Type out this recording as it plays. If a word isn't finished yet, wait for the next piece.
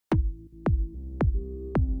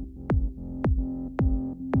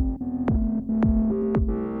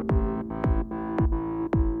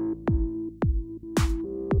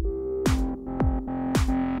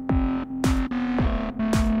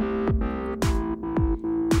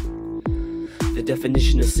The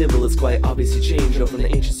definition of civil is quite obviously changed from the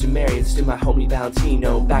ancient Sumerians to my homie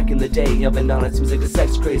Valentino. Back in the day of Inanna, it seems like a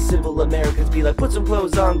sex craze. Civil Americans be like, put some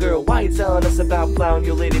clothes on, girl. Why you telling us about plowing?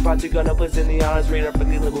 Your lady brought your gun up, was in the honors radar for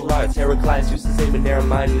the liberal arts. Heraclitus used to say when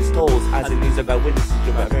narrow-mindedness tolls, as in these are about witnesses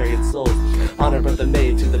to barbarian souls. Honor brother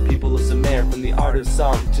made to the people of Sumer, from the art of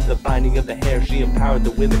song to the binding of the hair. She empowered the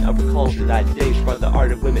women of her culture. That day she brought the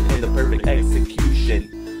art of women in the perfect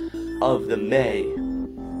execution of the May.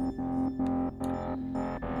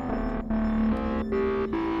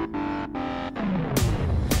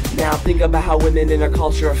 Now think about how women in our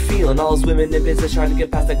culture are feeling. All those women in business trying to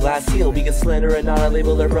get past the glass ceiling. We can slander and not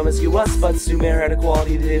label their promiscuous, but Sumer had a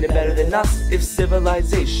quality that did it better than us. If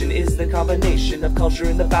civilization is the combination of culture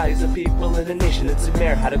and the values of people in a nation, then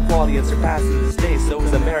Sumer had a quality unsurpassing this day. So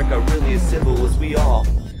is America really as civil as we all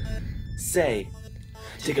say?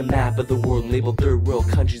 Take a map of the world and label third world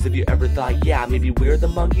countries. Have you ever thought, yeah, maybe we're the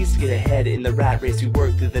monkeys? To get ahead in the rat race, we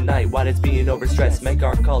work through the night while it's being overstressed. Make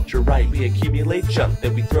our culture right. We accumulate junk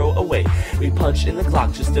that we throw away. We punch in the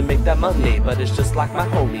clock just to make that money. But it's just like my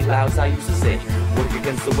homie Laos I used to say, work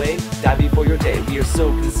against the wave, die before your day. We are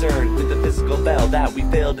so concerned with the physical bell that we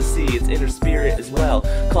fail to see its inner spirit as well.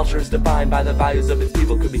 Culture is defined by the values of its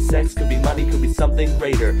people. Could be sex, could be money, could be something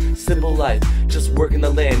greater. Simple life, just working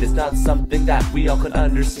the land is not something that we all could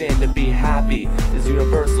understand. To be happy is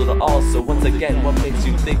universal to all. So once again, what makes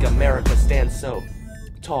you think America stands so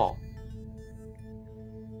tall?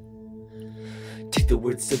 Take the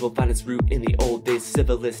word civil, find its root in the old days.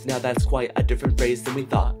 Civilist, now that's quite a different phrase than we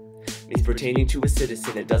thought. Means pertaining to a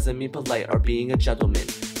citizen, it doesn't mean polite or being a gentleman.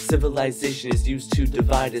 Civilization is used to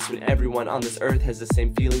divide us when everyone on this earth has the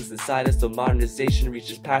same feelings inside us. So modernization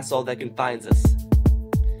reaches past all that confines us.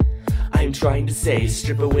 I am trying to say,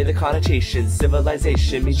 strip away the connotations.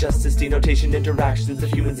 Civilization means justice, denotation, interactions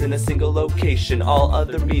of humans in a single location. All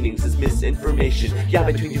other meanings is misinformation. Yeah,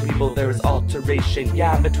 between two people there is alteration.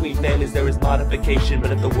 Yeah, between families there is modification.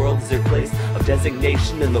 But if the world is their place of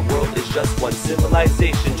designation, then the world is just one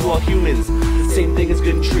civilization. To all humans, the same thing is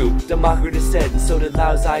good and true. Democritus said, and so did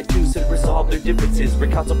Lao Tzu too. Said resolve their differences,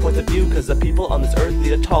 recount some points of view, cause the people on this earth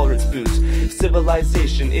need a tolerance boost. If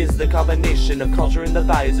civilization is the combination of culture and the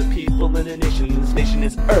values of people in a nation, this nation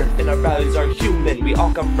is earth and our values are human. We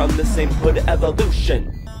all come from the same hood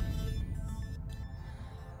evolution.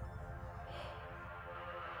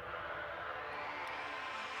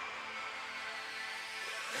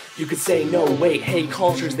 You could say, no, wait, hey,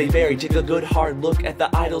 cultures, they vary. Take a good hard look at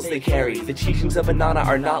the idols they carry. The teachings of Inanna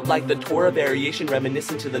are not like the Torah variation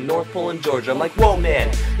reminiscent to the North Pole in Georgia. I'm like, whoa,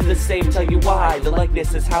 man, and the same tell you why. The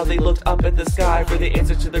likeness is how they looked up at the sky for the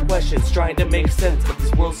answer to their questions, trying to make sense, but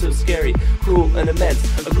this world's so scary, cruel, and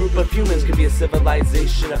immense. A group of humans could be a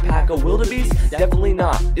civilization. A pack of wildebeest? Definitely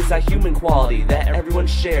not. It's that human quality that everyone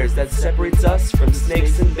shares that separates us from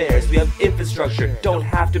snakes and bears. We have infrastructure, don't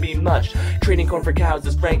have to be much. Trading corn for cows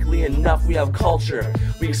is frankly enough. We have culture,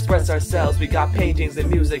 we express ourselves. We got paintings and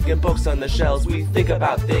music and books on the shelves. We think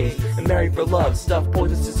about things and marry for love. Stuff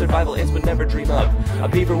poisons to survival ants would never dream of. A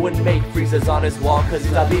beaver wouldn't make Friezes on his wall cause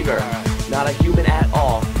he's a beaver, not a human at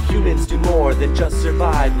all. Humans do more than just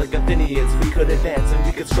survive. Like Athenians, we could advance and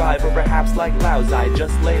we could strive. Or perhaps like Lao Tzu,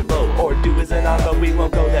 just lay low. Or do as an but we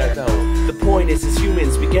won't go there though. The point is, as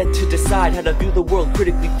humans, we get to decide how to view the world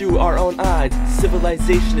critically through our own eyes.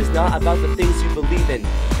 Civilization is not about the things you believe in,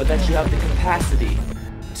 but that you have the capacity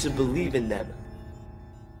to believe in them.